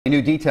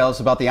New details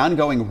about the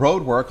ongoing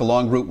road work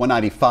along Route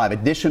 195.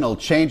 Additional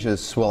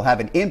changes will have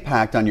an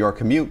impact on your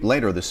commute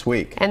later this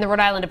week. And the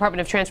Rhode Island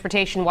Department of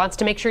Transportation wants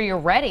to make sure you're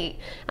ready.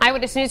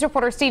 Eyewitness News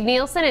reporter Steve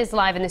Nielsen is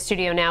live in the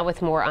studio now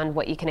with more on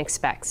what you can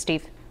expect.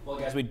 Steve. Well,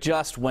 guys, we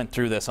just went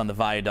through this on the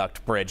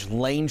Viaduct Bridge.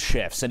 Lane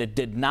shifts, and it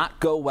did not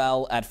go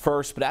well at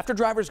first, but after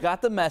drivers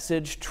got the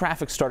message,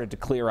 traffic started to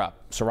clear up.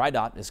 So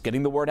RIDOT is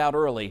getting the word out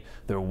early.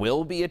 There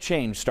will be a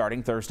change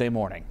starting Thursday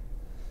morning.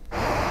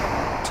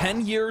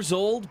 10 years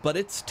old, but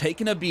it's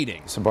taken a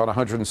beating. It's about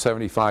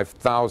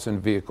 175,000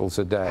 vehicles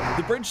a day.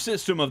 The bridge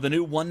system of the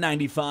new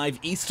 195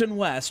 east and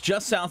west,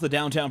 just south of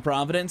downtown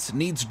Providence,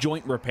 needs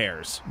joint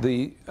repairs.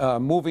 The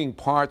moving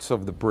parts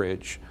of the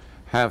bridge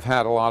have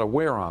had a lot of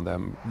wear on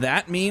them.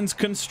 That means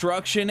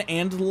construction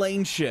and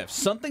lane shifts,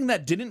 something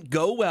that didn't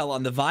go well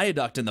on the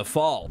viaduct in the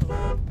fall.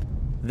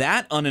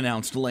 That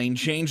unannounced lane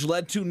change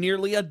led to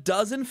nearly a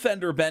dozen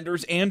fender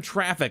benders and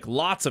traffic,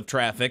 lots of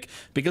traffic,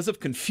 because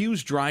of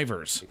confused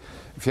drivers.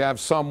 If you have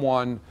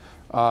someone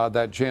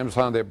that jams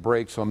on their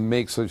brakes or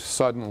makes a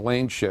sudden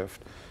lane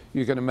shift,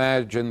 you can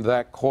imagine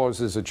that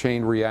causes a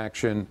chain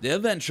reaction.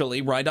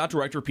 Eventually, RIDOT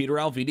Director Peter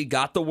Alviti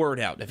got the word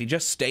out. If you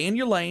just stay in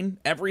your lane,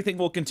 everything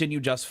will continue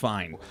just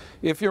fine.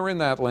 If you're in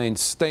that lane,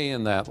 stay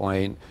in that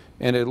lane,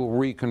 and it'll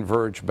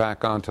reconverge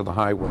back onto the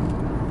highway.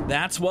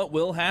 That's what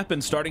will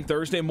happen starting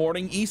Thursday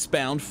morning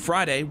eastbound,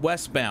 Friday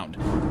westbound.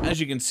 As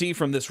you can see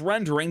from this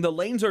rendering, the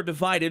lanes are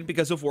divided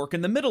because of work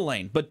in the middle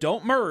lane, but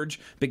don't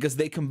merge because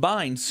they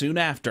combine soon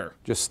after.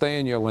 Just stay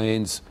in your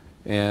lanes,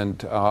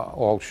 and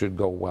all should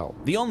go well.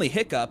 The only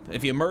hiccup,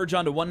 if you merge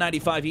onto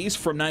 195 east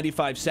from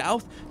 95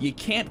 south, you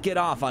can't get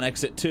off on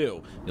exit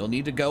 2. You'll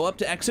need to go up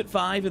to exit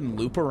 5 and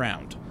loop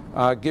around.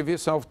 Give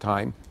yourself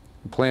time,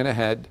 plan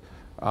ahead,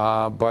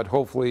 but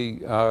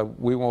hopefully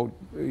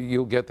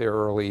you'll get there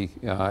early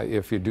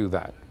if you do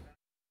that.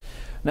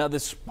 Now,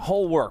 this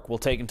whole work will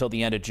take until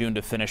the end of June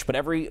to finish, but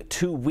every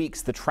 2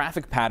 weeks the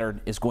traffic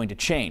pattern is going to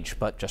change.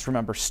 But just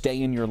remember,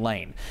 stay in your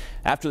lane.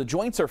 After the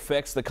joints are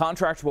fixed, the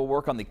contractor will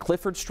work on the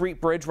Clifford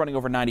Street Bridge running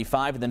over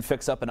 95 and then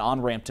fix up an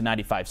on-ramp to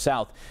 95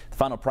 South. The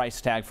final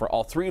price tag for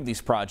all 3 of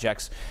these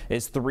projects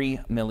is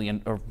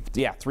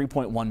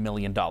 $3.1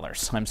 million.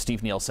 I'm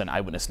Steve Nielsen,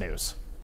 Eyewitness News.